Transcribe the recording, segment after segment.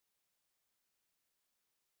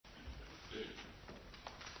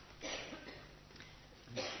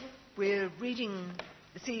We're reading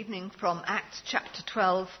this evening from Acts chapter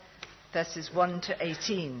 12, verses 1 to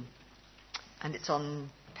 18, and it's on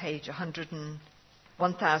page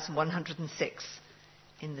 1106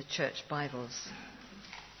 in the Church Bibles.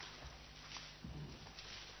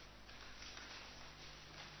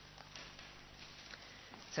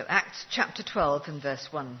 So Acts chapter 12 and verse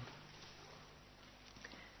 1.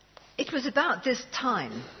 It was about this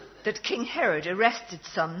time that King Herod arrested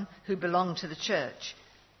some who belonged to the church,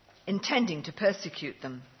 intending to persecute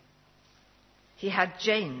them. He had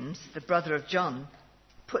James, the brother of John,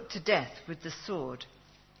 put to death with the sword.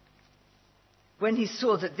 When he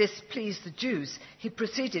saw that this pleased the Jews, he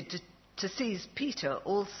proceeded to seize Peter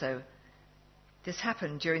also. This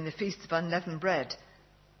happened during the Feast of Unleavened Bread.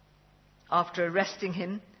 After arresting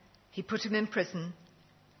him, he put him in prison,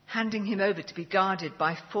 handing him over to be guarded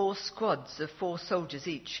by 4 squads of 4 soldiers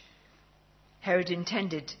each. Herod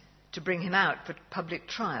intended to bring him out for public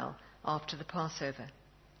trial after the Passover.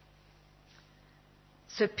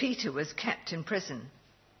 So Peter was kept in prison,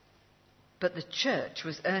 but the church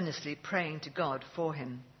was earnestly praying to God for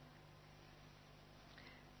him.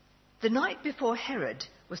 The night before Herod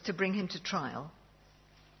was to bring him to trial,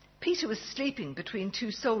 Peter was sleeping between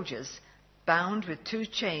 2 soldiers, bound with 2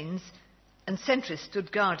 chains, and sentries stood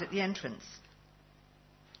guard at the entrance.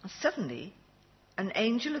 Suddenly, an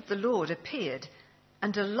angel of the Lord appeared,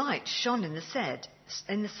 and a light shone in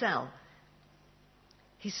the cell.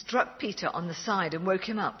 He struck Peter on the side and woke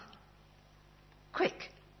him up. "Quick,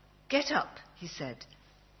 get up," he said.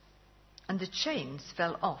 And the chains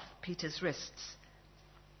fell off Peter's wrists.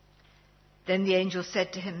 Then the angel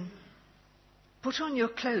said to him, "Put on your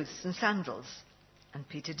clothes and sandals." And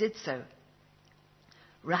Peter did so.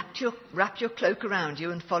 Wrap your cloak around you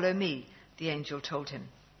and follow me," the angel told him.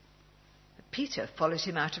 Peter followed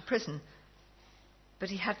him out of prison, but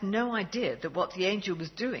he had no idea that what the angel was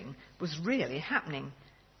doing was really happening.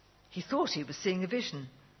 He thought he was seeing a vision.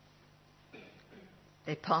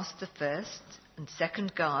 They passed the 1st and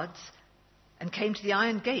 2nd guards and came to the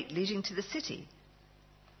iron gate leading to the city.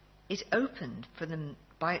 It opened for them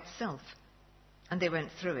by itself, and they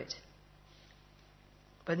went through it.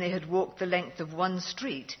 When they had walked the length of one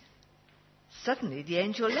street, suddenly the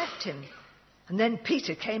angel left him, and then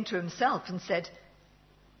Peter came to himself and said,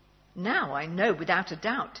 "Now I know without a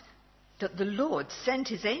doubt that the Lord sent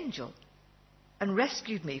his angel and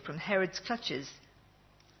rescued me from Herod's clutches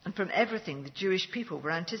and from everything the Jewish people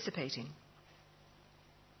were anticipating."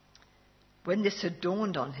 When this had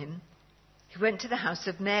dawned on him, he went to the house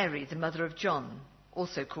of Mary, the mother of John,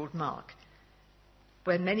 also called Mark,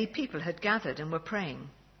 where many people had gathered and were praying.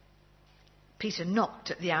 Peter knocked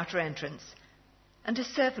at the outer entrance, and a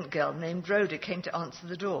servant girl named Rhoda came to answer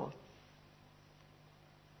the door.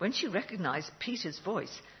 When she recognized Peter's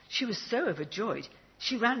voice, she was so overjoyed,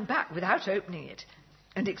 she ran back without opening it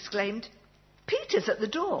and exclaimed, "Peter's at the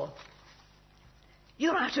door."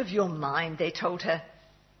 "You're out of your mind," they told her.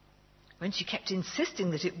 When she kept insisting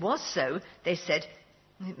that it was so, they said,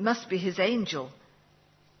 "It must be his angel."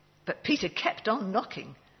 But Peter kept on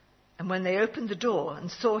knocking, and when they opened the door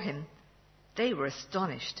and saw him, they were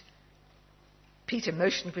astonished. Peter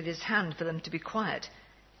motioned with his hand for them to be quiet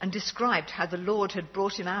and described how the Lord had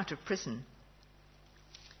brought him out of prison.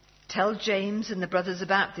 "Tell James and the brothers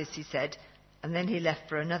about this," he said, and then he left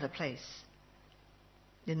for another place.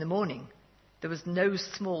 In the morning, there was no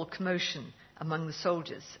small commotion among the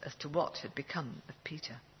soldiers as to what had become of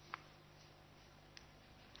Peter.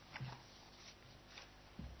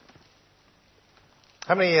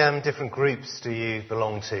 How many different groups do you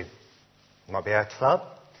belong to? It might be a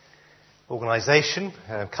club, organisation,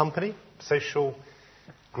 company, social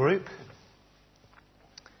group.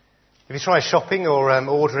 If you try shopping or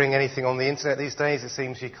ordering anything on the internet these days, it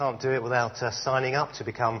seems you can't do it without signing up to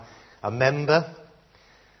become a member.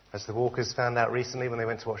 As the Walkers found out recently when they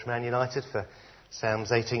went to watch Man United for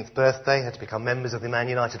Sam's 18th birthday, had to become members of the Man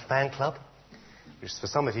United fan club, which for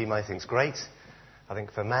some of you might think is great. I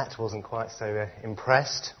think for Matt, wasn't quite so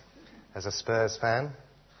impressed as a Spurs fan.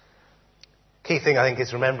 Key thing, I think,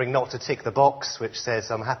 is remembering not to tick the box which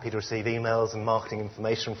says, "I'm happy to receive emails and marketing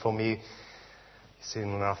information from you."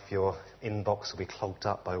 Soon enough, your inbox will be clogged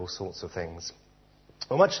up by all sorts of things.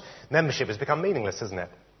 Well, much membership has become meaningless, hasn't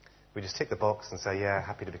it? We just tick the box and say, "Yeah,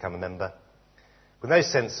 happy to become a member," with no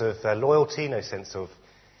sense of loyalty, no sense of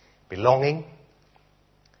belonging.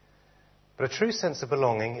 But a true sense of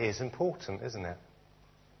belonging is important, isn't it?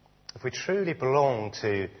 If we truly belong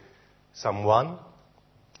to someone,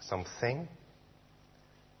 something,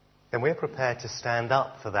 then we're prepared to stand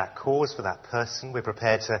up for that cause, for that person. We're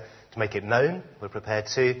prepared to make it known. We're prepared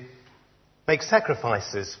to make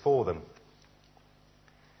sacrifices for them.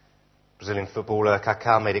 Brazilian footballer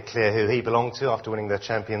Kaká made it clear who he belonged to after winning the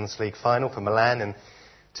Champions League final for Milan in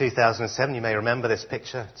 2007. You may remember this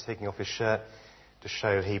picture, taking off his shirt to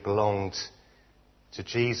show he belonged to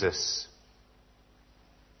Jesus.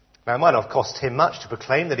 Now, it might not have cost him much to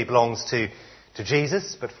proclaim that he belongs to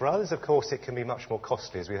Jesus, but for others, of course, it can be much more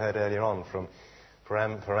costly, as we heard earlier on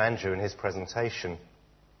for Andrew in his presentation.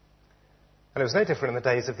 And it was no different in the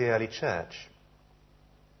days of the early church.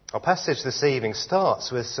 Our passage this evening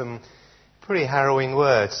starts with some pretty harrowing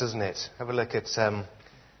words, doesn't it? Have a look at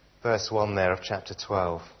verse 1 there of chapter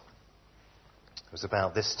 12. It was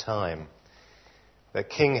about this time that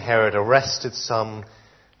King Herod arrested some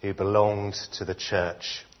who belonged to the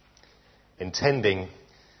church, intending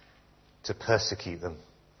to persecute them.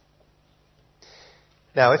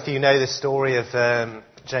 Now, if you know the story of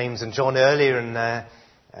James and John earlier in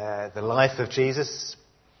the life of Jesus,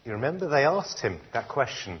 you remember they asked him that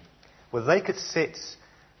question, whether they could sit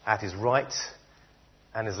at his right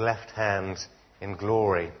and his left hand in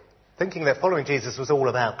glory, thinking that following Jesus was all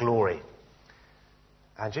about glory.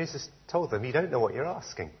 And Jesus told them, you don't know what you're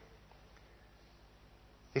asking.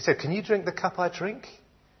 He said, can you drink the cup I drink?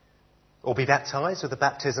 Or be baptized with the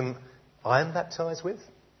baptism I am baptized with?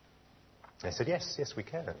 They said, yes, we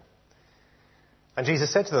can. And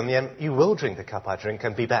Jesus said to them, yeah, you will drink the cup I drink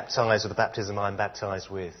and be baptized with the baptism I am baptized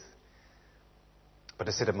with. But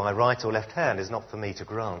to sit at my right or left hand is not for me to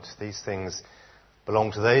grant. These things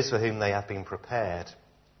belong to those for whom they have been prepared.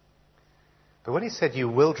 But when he said, you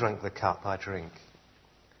will drink the cup I drink,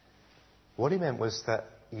 what he meant was that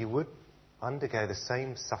you would undergo the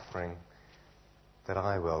same suffering that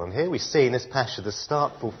I will. And here we see in this passage the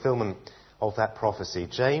stark fulfillment of that prophecy.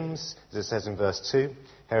 James, as it says in verse 2,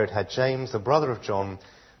 Herod had James, the brother of John,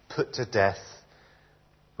 put to death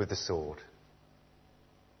with the sword.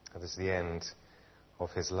 That is the end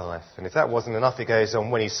of his life. And if that wasn't enough, it goes on,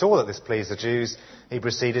 when he saw that this pleased the Jews, he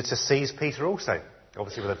proceeded to seize Peter also,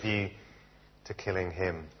 obviously with a view to killing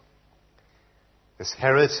him. This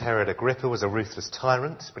Herod Agrippa, was a ruthless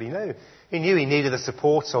tyrant, but he knew he needed the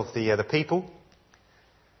support of the people.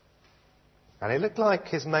 And it looked like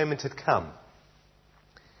his moment had come.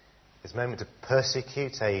 His moment to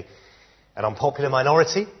persecute an unpopular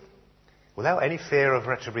minority without any fear of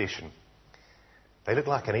retribution. They looked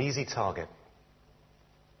like an easy target.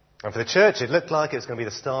 And for the church, it looked like it was going to be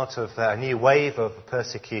the start of a new wave of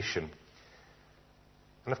persecution.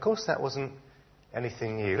 And of course, that wasn't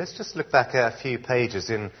anything new. Let's just look back at a few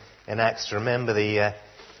pages in Acts to remember the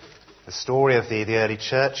story of the early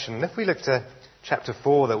church. And if we looked at chapter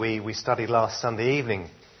 4 that we studied last Sunday evening,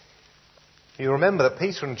 you remember that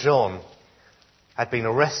Peter and John had been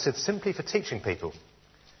arrested simply for teaching people,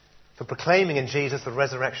 for proclaiming in Jesus the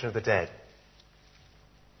resurrection of the dead.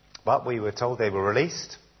 But we were told they were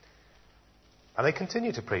released, and they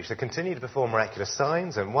continued to preach. They continued to perform miraculous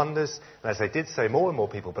signs and wonders, and as they did so, more and more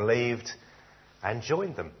people believed and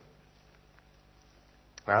joined them.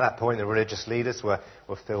 Now, at that point, the religious leaders were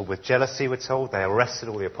filled with jealousy, we're told. They arrested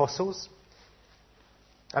all the apostles.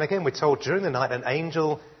 And again, we're told during the night, an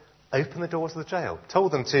angel opened the doors of the jail,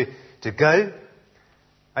 told them to go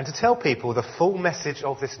and to tell people the full message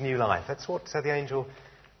of this new life. That's what the angel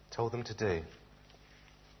told them to do.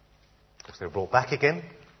 So they were brought back again.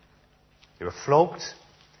 They were flogged.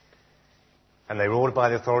 And they were ordered by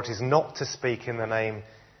the authorities not to speak in the name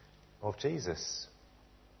of Jesus.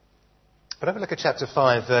 But have a look at chapter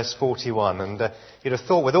 5, verse 41. And you'd have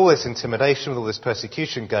thought with all this intimidation, with all this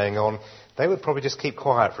persecution going on, they would probably just keep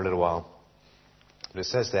quiet for a little while. But it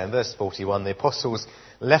says there in verse 41, the apostles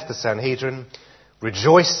left the Sanhedrin,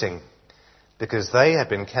 rejoicing because they had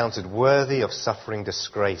been counted worthy of suffering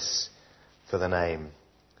disgrace for the name.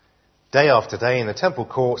 Day after day in the temple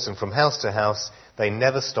courts and from house to house, they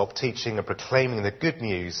never stopped teaching and proclaiming the good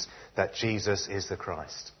news that Jesus is the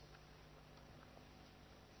Christ.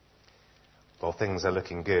 Well, things are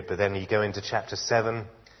looking good, but then you go into chapter 7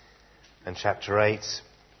 and chapter 8,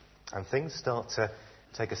 and things start to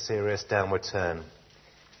take a serious downward turn.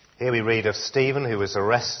 Here we read of Stephen, who was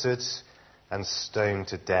arrested and stoned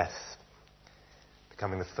to death,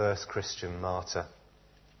 becoming the first Christian martyr.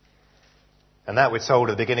 And that, we're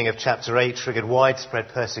told at the beginning of chapter 8, triggered widespread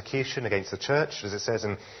persecution against the church, as it says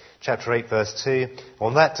in chapter 8, verse 2.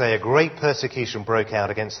 On that day, a great persecution broke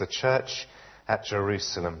out against the church at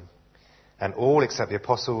Jerusalem. And all except the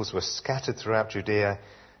apostles were scattered throughout Judea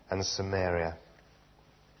and Samaria.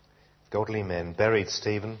 Godly men buried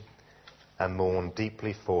Stephen and mourned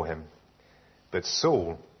deeply for him. But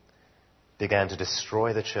Saul began to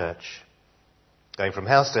destroy the church. Going from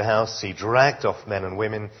house to house, he dragged off men and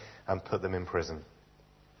women and put them in prison.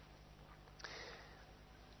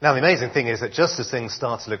 Now, the amazing thing is that just as things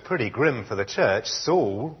start to look pretty grim for the church,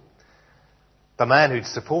 Saul, the man who'd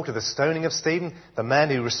supported the stoning of Stephen, the man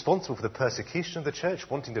who was responsible for the persecution of the church,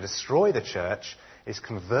 wanting to destroy the church, is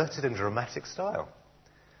converted in dramatic style.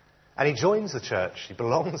 And he joins the church. He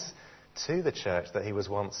belongs to the church that he was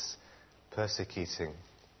once persecuting.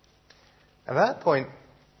 And at that point,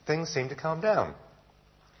 things seem to calm down.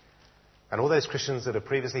 And all those Christians that have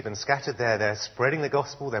previously been scattered there, they're spreading the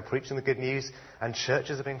gospel, they're preaching the good news, and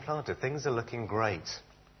churches are being planted. Things are looking great.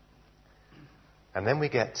 And then we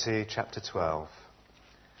get to chapter 12.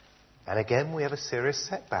 And again, we have a serious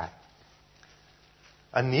setback.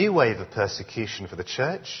 A new wave of persecution for the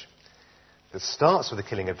church that starts with the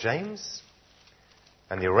killing of James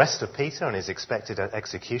and the arrest of Peter and his expected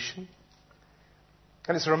execution.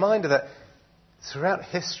 And it's a reminder that throughout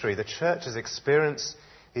history, the church has experienced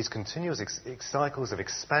these continuous cycles of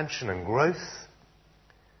expansion and growth,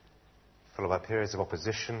 followed by periods of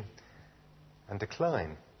opposition and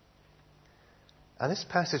decline. And this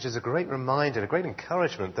passage is a great reminder, a great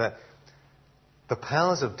encouragement that the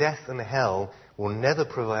powers of death and hell will never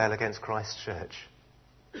prevail against Christ's church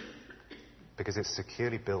because it's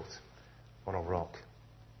securely built on a rock.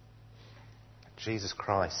 Jesus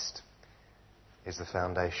Christ is the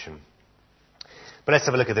foundation. But let's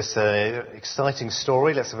have a look at this exciting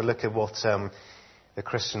story. Let's have a look at what the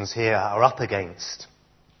Christians here are up against.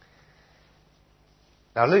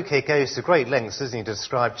 Now, Luke here goes to great lengths, doesn't he, to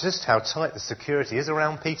describe just how tight the security is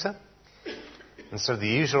around Peter. And so the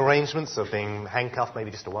usual arrangements of being handcuffed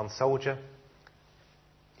maybe just to one soldier.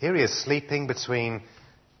 Here he is sleeping between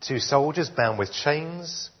two soldiers bound with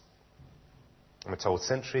chains. And we're told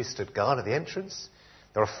sentries stood guard at the entrance.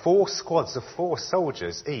 There are 4 squads of 4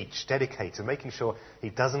 soldiers each dedicated to making sure he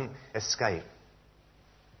doesn't escape.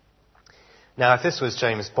 Now, if this was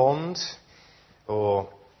James Bond or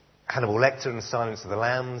Hannibal Lecter in Silence of the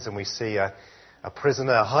Lambs, and we see a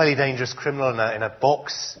prisoner, a highly dangerous criminal in a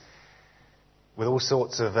box with all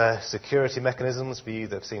sorts of security mechanisms, for you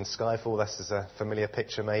that have seen Skyfall, this is a familiar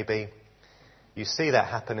picture maybe. You see that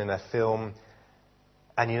happen in a film,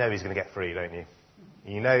 and you know he's going to get free, don't you?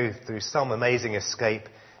 You know through some amazing escape,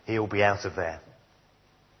 he'll be out of there.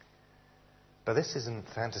 But this isn't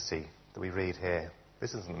fantasy that we read here.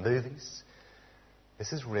 This isn't movies.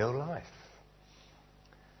 This is real life.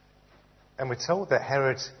 And we're told that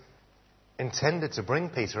Herod intended to bring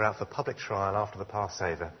Peter out for public trial after the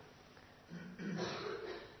Passover.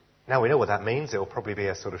 Now we know what that means. It will probably be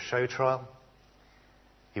a sort of show trial.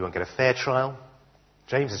 He won't get a fair trial.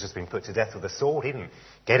 James has just been put to death with a sword. He didn't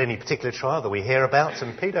get any particular trial that we hear about.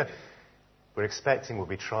 And Peter, we're expecting, will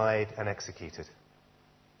be tried and executed.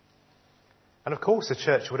 And of course, the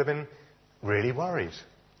church would have been really worried.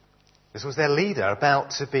 This was their leader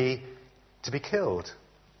about to be killed.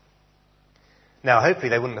 Now, hopefully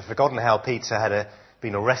they wouldn't have forgotten how Peter had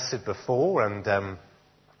been arrested before, and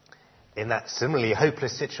in that similarly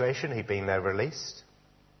hopeless situation, he'd been released.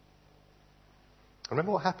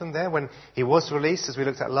 Remember what happened there when he was released, as we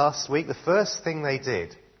looked at last week? The first thing they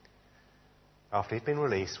did after he'd been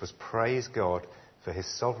released was praise God for his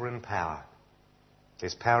sovereign power,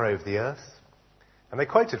 his power over the earth. And they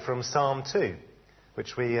quoted from Psalm 2,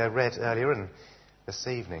 which we read earlier in this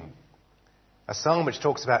evening. A psalm which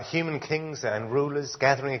talks about human kings and rulers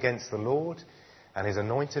gathering against the Lord and his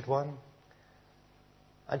anointed one.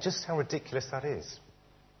 And just how ridiculous that is.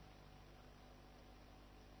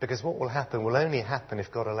 Because what will happen will only happen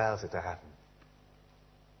if God allows it to happen.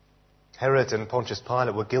 Herod and Pontius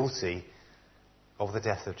Pilate were guilty of the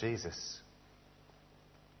death of Jesus.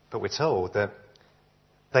 But we're told that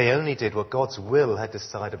they only did what God's will had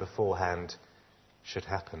decided beforehand should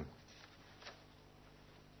happen.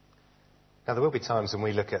 Now, there will be times when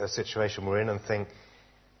we look at a situation we're in and think,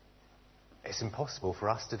 it's impossible for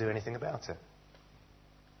us to do anything about it.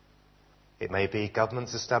 It may be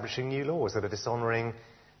governments establishing new laws that are dishonouring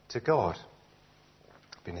to God.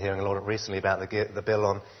 I've been hearing a lot recently about the bill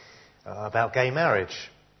on about gay marriage.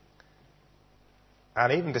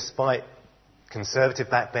 And even despite Conservative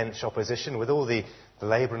backbench opposition, with all the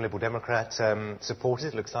Labour and Liberal Democrat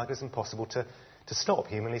supporters, it looks like it's impossible to stop,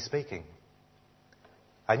 humanly speaking.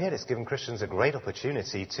 And yet it's given Christians a great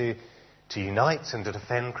opportunity to unite and to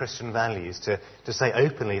defend Christian values, to say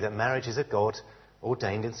openly that marriage is a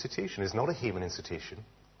God-ordained institution. It's not a human institution.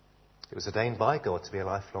 It was ordained by God to be a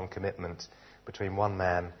lifelong commitment between one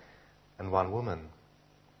man and one woman.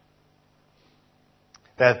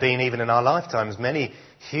 There have been, even in our lifetimes, many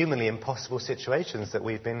humanly impossible situations that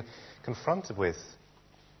we've been confronted with.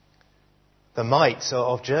 The might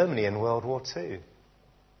of Germany in World War II.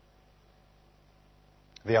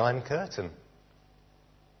 The Iron Curtain.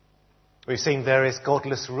 We've seen various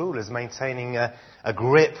godless rulers maintaining a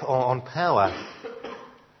grip on power.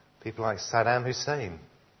 People like Saddam Hussein,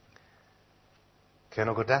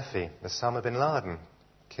 Colonel Gaddafi, Osama bin Laden,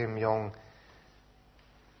 Kim Jong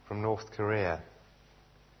from North Korea.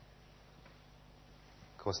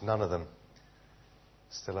 Of course, none of them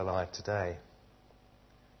still alive today.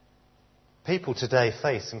 People today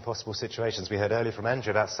face impossible situations. We heard earlier from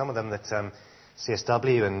Andrew about some of them that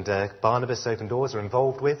CSW and Barnabas Open Doors are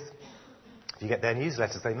involved with. If you get their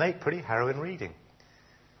newsletters, they make pretty harrowing reading.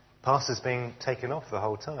 Pastors being taken off the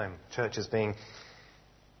whole time. Churches being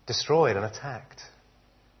destroyed and attacked.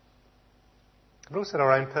 But also at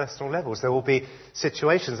our own personal levels, there will be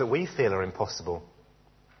situations that we feel are impossible.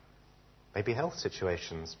 Maybe health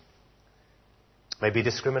situations. Maybe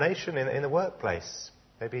discrimination in the workplace.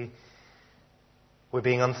 Maybe we're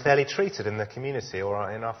being unfairly treated in the community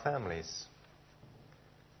or in our families.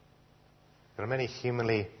 There are many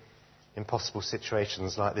humanly impossible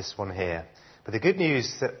situations like this one here. But the good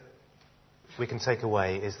news that we can take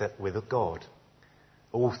away is that with God,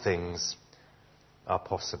 all things are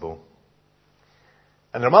possible.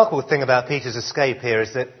 And the remarkable thing about Peter's escape here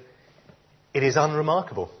is that it is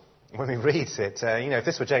unremarkable when we read it. If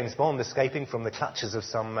this were James Bond escaping from the clutches of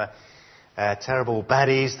some terrible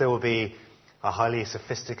baddies, there will be a highly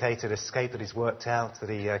sophisticated escape that he's worked out, that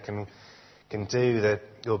he can do. There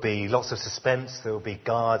will be lots of suspense. There will be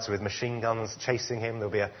guards with machine guns chasing him. There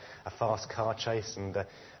will be a fast car chase and a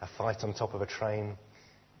fight on top of a train.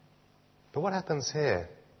 But what happens here?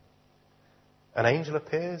 An angel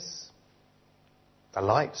appears. A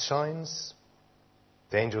light shines.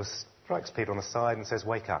 The angel strikes Peter on the side and says,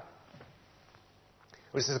 "Wake up."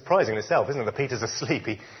 Which is surprising in itself, isn't it? That Peter's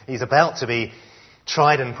asleep. He's about to be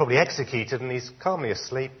tried and probably executed, and he's calmly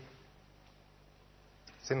asleep.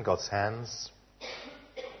 It's in God's hands.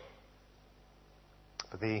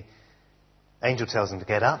 But the angel tells him to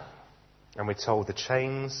get up, and we're told the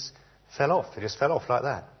chains fell off. They just fell off like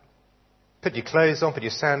that. Put your clothes on, put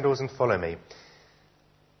your sandals, and follow me.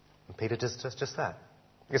 And Peter does just that.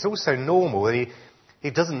 It's also normal that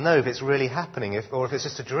he doesn't know if it's really happening, or if it's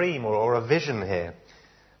just a dream or a vision here.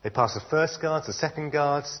 They pass the first guards, the second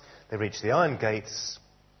guards, they reach the iron gates,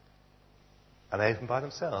 and they open by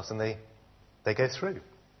themselves, and they go through.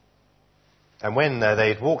 And when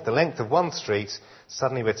they'd walked the length of one street,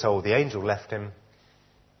 suddenly we're told the angel left him,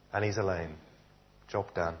 and he's alone.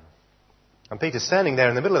 Job done. And Peter's standing there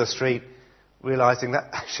in the middle of the street, realising that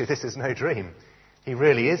actually this is no dream. He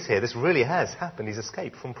really is here. This really has happened. He's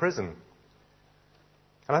escaped from prison.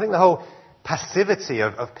 And I think the whole passivity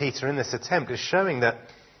of Peter in this attempt is showing that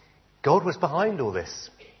God was behind all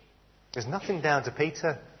this. There's nothing down to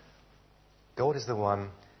Peter. God is the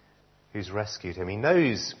one who's rescued him. He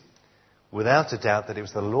knows without a doubt that it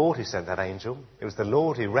was the Lord who sent that angel. It was the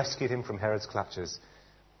Lord who rescued him from Herod's clutches.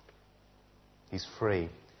 He's free,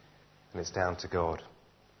 and it's down to God.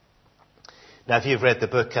 Now, if you've read the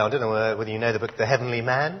book, I don't know whether you know the book, The Heavenly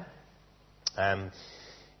Man,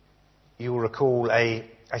 you will recall a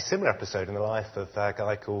similar episode in the life of a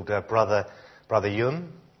guy called Brother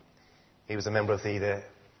Yun. He was a member of the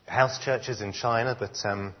house churches in China, but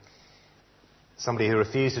somebody who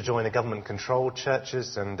refused to join the government-controlled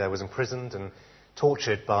churches and was imprisoned and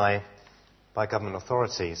tortured by government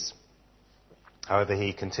authorities. However,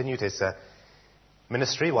 he continued his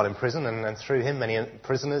ministry while in prison, and through him many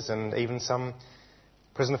prisoners and even some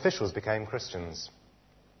prison officials became Christians.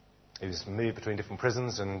 He was moved between different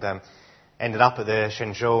prisons and ended up at the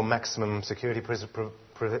Shenzhou maximum security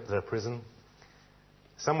prison,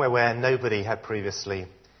 somewhere where nobody had previously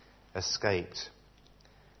escaped.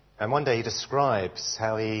 And one day he describes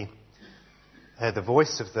how he heard the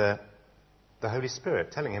voice of the Holy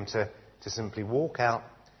Spirit telling him to simply walk out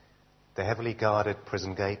the heavily guarded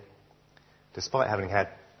prison gate, despite having had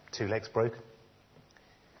 2 legs broken,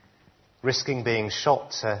 risking being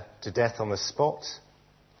shot to death on the spot.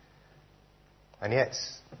 And yet,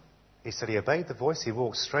 he said he obeyed the voice. He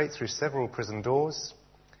walked straight through several prison doors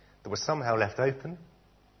that were somehow left open,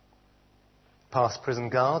 past prison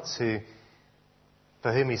guards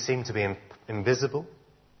for whom he seemed to be invisible.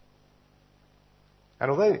 And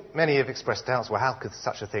although many have expressed doubts, well, how could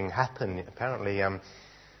such a thing happen? Apparently,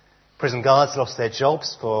 prison guards lost their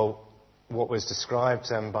jobs for what was described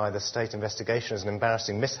by the state investigation as an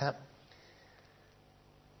embarrassing mishap,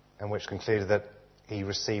 and which concluded that he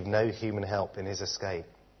received no human help in his escape.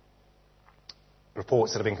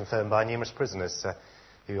 Reports that have been confirmed by numerous prisoners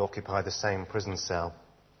who occupied the same prison cell.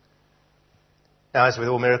 Now, as with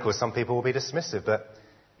all miracles, some people will be dismissive, but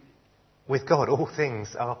with God, all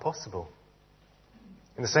things are possible.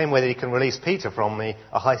 In the same way that he can release Peter from a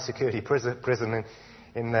high-security prison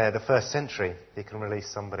in the first century, he can release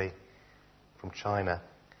somebody from China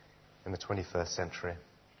in the 21st century.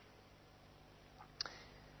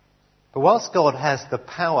 But whilst God has the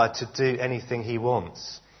power to do anything he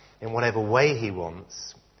wants, in whatever way he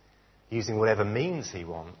wants, using whatever means he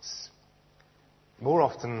wants, more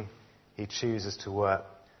often he chooses to work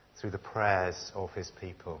through the prayers of his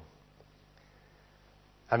people.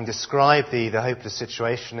 Having described the hopeless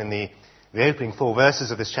situation in the opening 4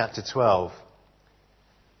 verses of this chapter 12,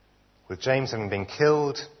 with James having been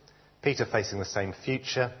killed, Peter facing the same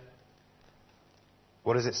future,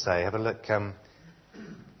 what does it say? Have a look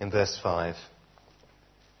in verse 5.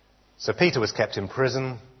 So Peter was kept in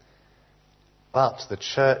prison, but the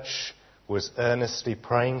church was earnestly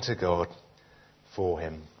praying to God for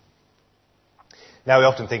him. Now we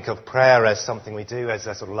often think of prayer as something we do as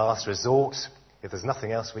a sort of last resort. If there's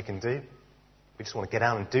nothing else we can do, we just want to get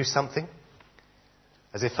out and do something,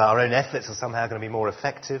 as if our own efforts are somehow going to be more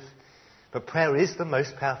effective. But prayer is the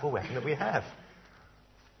most powerful weapon that we have.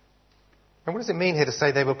 And what does it mean here to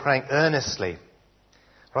say they were praying earnestly?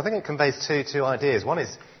 Well, I think it conveys two ideas. One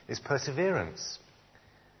is perseverance.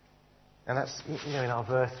 And that's, in our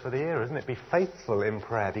verse for the year, isn't it? Be faithful in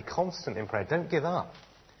prayer. Be constant in prayer. Don't give up.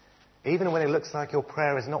 Even when it looks like your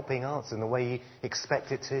prayer is not being answered in the way you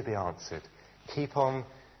expect it to be answered. Keep on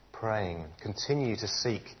praying. Continue to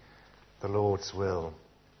seek the Lord's will.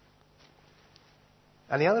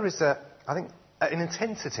 And the other is, I think, an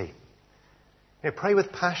intensity. Pray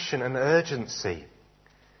with passion and urgency.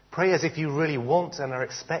 Pray as if you really want and are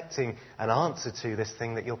expecting an answer to this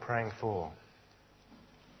thing that you're praying for.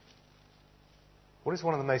 What is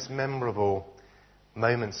one of the most memorable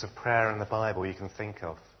moments of prayer in the Bible you can think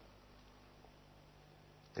of?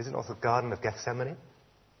 Is it not the Garden of Gethsemane?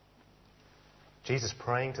 Jesus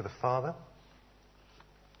praying to the Father?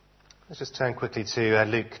 Let's just turn quickly to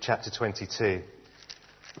Luke chapter 22.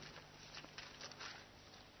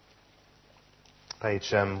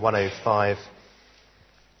 Page 1058.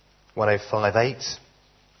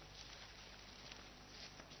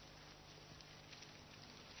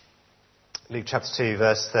 Luke chapter 2,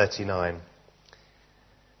 verse 39. It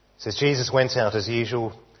says, Jesus went out as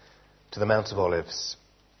usual to the Mount of Olives,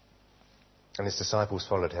 and his disciples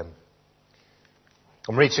followed him.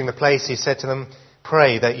 On reaching the place, he said to them,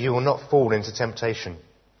 "Pray that you will not fall into temptation."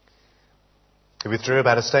 He withdrew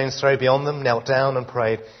about a stone's throw beyond them, knelt down and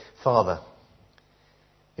prayed, "Father,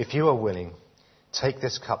 if you are willing, take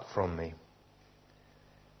this cup from me.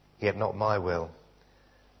 Yet not my will,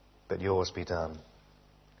 but yours be done."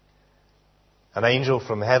 An angel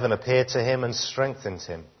from heaven appeared to him and strengthened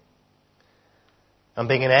him. And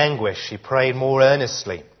being in anguish, he prayed more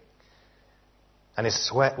earnestly, and his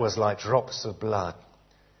sweat was like drops of blood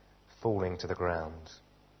falling to the ground.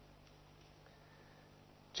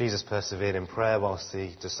 Jesus persevered in prayer whilst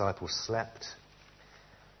the disciples slept,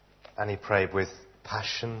 and he prayed with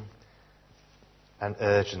passion and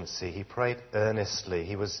urgency. He prayed earnestly.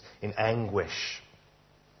 He was in anguish.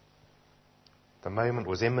 The moment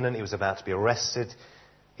was imminent. He was about to be arrested.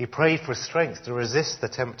 He prayed for strength to resist the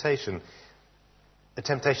temptation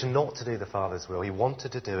not to do the Father's will. He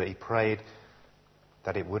wanted to do it. He prayed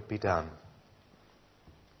that it would be done.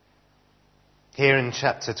 Here in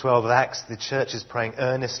chapter 12 of Acts, the church is praying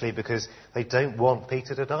earnestly because they don't want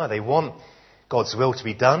Peter to die. They want God's will to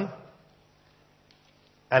be done.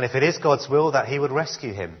 And if it is God's will, that he would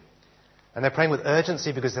rescue him. And they're praying with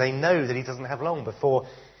urgency because they know that he doesn't have long before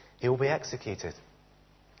he will be executed.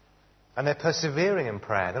 And they're persevering in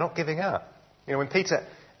prayer. They're not giving up. When Peter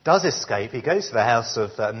does escape, he goes to the house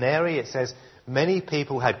of Mary. It says, many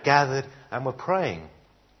people had gathered and were praying.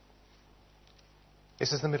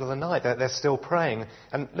 This is the middle of the night. They're still praying.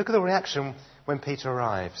 And look at the reaction when Peter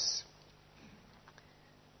arrives.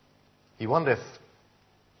 You wonder if,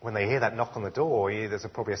 when they hear that knock on the door, there's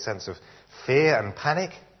probably a sense of fear and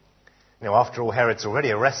panic. After all, Herod's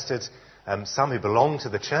already arrested some who belong to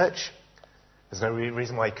the church. There's no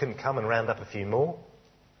reason why he couldn't come and round up a few more.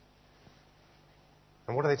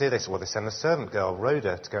 And what do? They send the servant girl,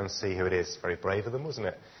 Rhoda, to go and see who it is. Very brave of them, wasn't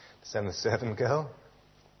it? To send the servant girl.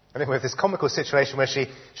 And then we have this comical situation where she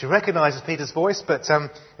recognises Peter's voice, but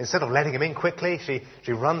instead of letting him in quickly,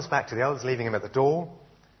 she runs back to the others, leaving him at the door,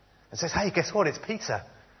 and says, "Hey, guess what? It's Peter.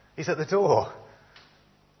 He's at the door."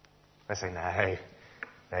 They say, no,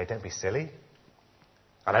 don't be silly.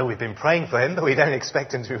 I know we've been praying for him, but we don't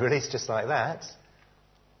expect him to be released just like that.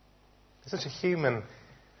 It's such a human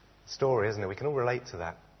story, isn't it? We can all relate to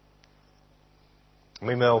that.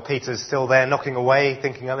 Meanwhile, Peter's still there knocking away,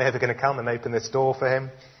 thinking, are they ever going to come and open this door for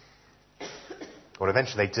him? Well,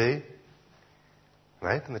 eventually they do. They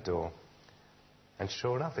open the door. And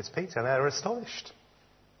sure enough, it's Peter. And they're astonished.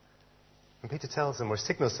 And Peter tells them, or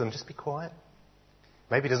signals them, just be quiet.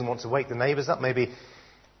 Maybe he doesn't want to wake the neighbours up. Maybe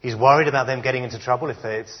he's worried about them getting into trouble if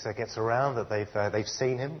it gets around that they've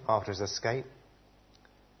seen him after his escape.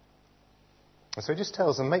 And so he just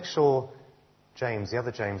tells them, make sure James, the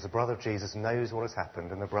other James, the brother of Jesus, knows what has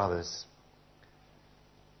happened, and the brothers.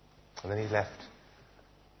 And then he left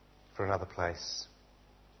for another place.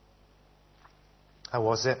 How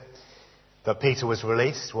was it that Peter was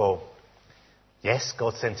released? Well, yes,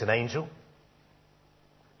 God sent an angel.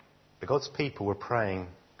 But God's people were praying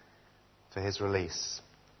for his release.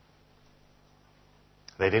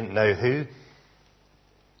 They didn't know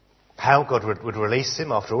how God would release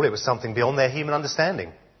him. After all, it was something beyond their human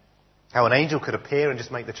understanding. How an angel could appear and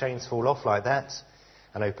just make the chains fall off like that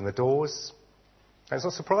and open the doors. And it's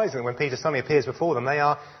not surprising that when Peter suddenly appears before them,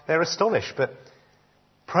 they're astonished. But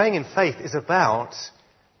praying in faith is about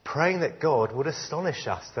praying that God would astonish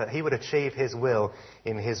us, that he would achieve his will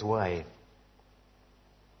in his way.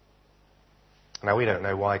 Now, we don't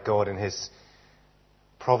know why God in his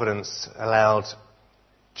providence allowed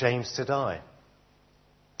James to die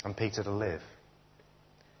and Peter to live.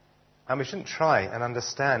 And we shouldn't try and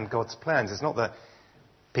understand God's plans. It's not that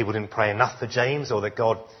people didn't pray enough for James or that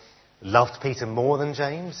God loved Peter more than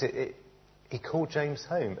James. He called James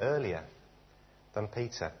home earlier than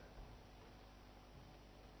Peter.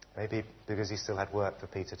 Maybe because he still had work for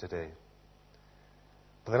Peter to do.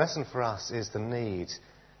 But the lesson for us is the need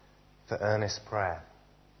for earnest prayer.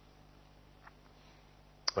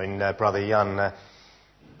 When Brother Yun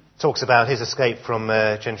talks about his escape from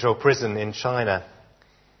Zhengzhou prison in China,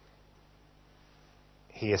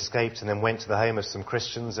 he escaped and then went to the home of some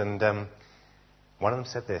Christians, and one of them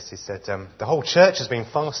said this. He said, the whole church has been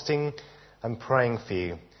fasting and praying for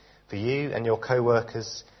you and your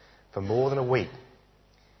co-workers for more than a week.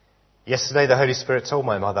 Yesterday the Holy Spirit told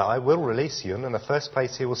my mother, I will release you, and the first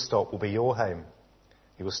place he will stop will be your home.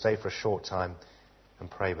 He will stay for a short time and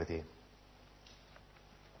pray with you.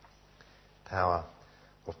 Power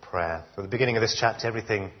of prayer. At the beginning of this chapter,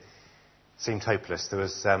 everything seemed hopeless. There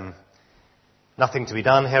was nothing to be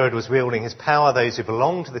done. Herod was wielding his power. Those who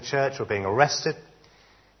belonged to the church were being arrested.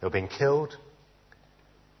 They were being killed.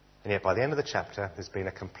 And yet by the end of the chapter, there's been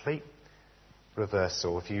a complete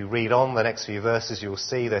reversal. If you read on the next few verses, you'll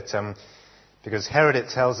see that because Herod, it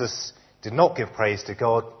tells us, did not give praise to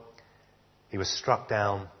God, he was struck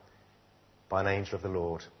down by an angel of the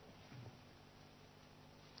Lord.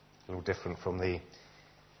 A little different from the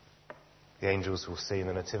angels we'll see in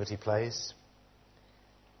the nativity plays.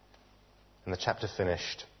 And the chapter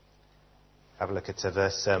finished. Have a look at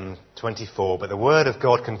verse 24. But the word of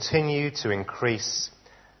God continued to increase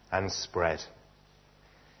and spread.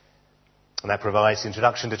 And that provides the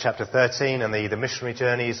introduction to chapter 13 and the missionary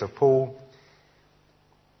journeys of Paul.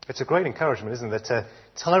 It's a great encouragement, isn't it, that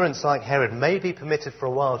tyrants like Herod may be permitted for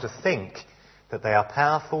a while to think that they are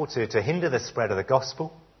powerful to hinder the spread of the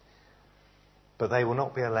gospel, but they will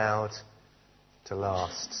not be allowed to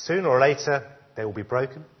last. Sooner or later, they will be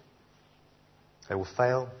broken, they will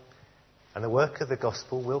fail, and the work of the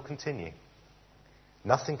gospel will continue.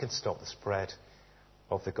 Nothing can stop the spread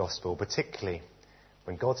of the gospel, particularly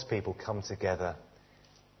when God's people come together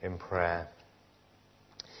in prayer.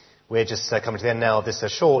 We're just coming to the end now of this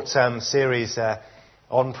short series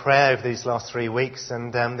on prayer over these last 3 weeks.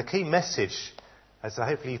 And the key message, as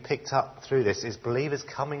hopefully you picked up through this, is believers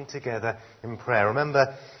coming together in prayer.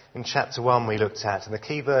 Remember in chapter 1 we looked at, and the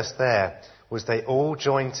key verse there was they all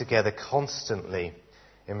joined together constantly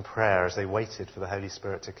in prayer as they waited for the Holy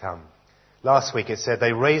Spirit to come. Last week it said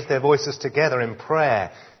they raised their voices together in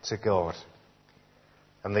prayer to God.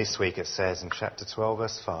 And this week it says in chapter 12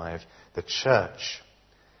 verse 5, the church,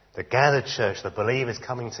 the gathered church, the believers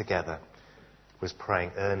coming together, was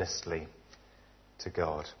praying earnestly to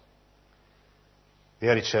God. The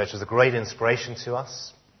early church was a great inspiration to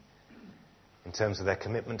us in terms of their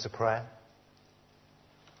commitment to prayer.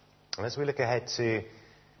 And as we look ahead to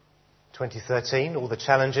 2013, all the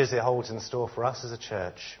challenges it holds in store for us as a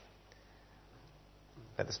church,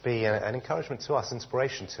 let this be an encouragement to us,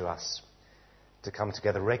 inspiration to us, to come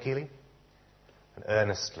together regularly and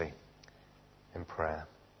earnestly in prayer.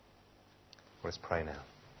 Let's pray now.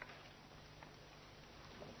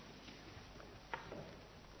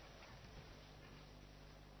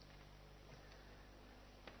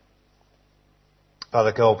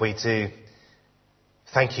 Father God, we do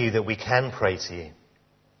thank you that we can pray to you,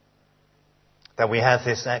 that we have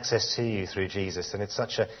this access to you through Jesus, and it's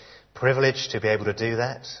such a privilege to be able to do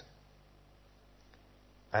that,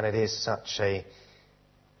 and it is such a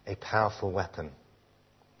powerful weapon.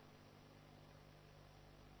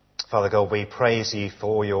 Father God, we praise you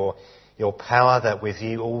for your your power, that with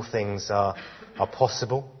you all things are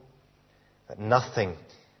possible, that nothing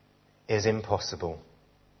is impossible.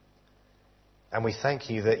 And we thank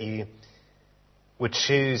you that you would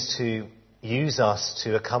choose to use us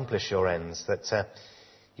to accomplish your ends, that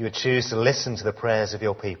you would choose to listen to the prayers of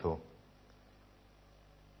your people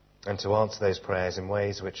and to answer those prayers in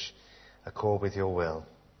ways which accord with your will.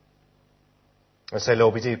 And so,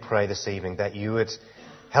 Lord, we do pray this evening that you would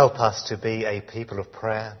help us to be a people of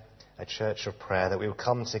prayer, a church of prayer, that we will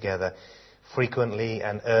come together frequently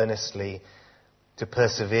and earnestly to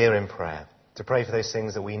persevere in prayer, to pray for those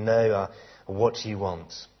things that we know are what you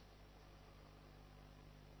want.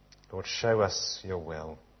 Lord, show us your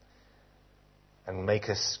will and make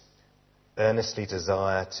us earnestly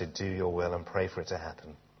desire to do your will and pray for it to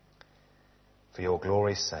happen. For your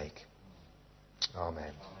glory's sake.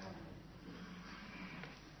 Amen.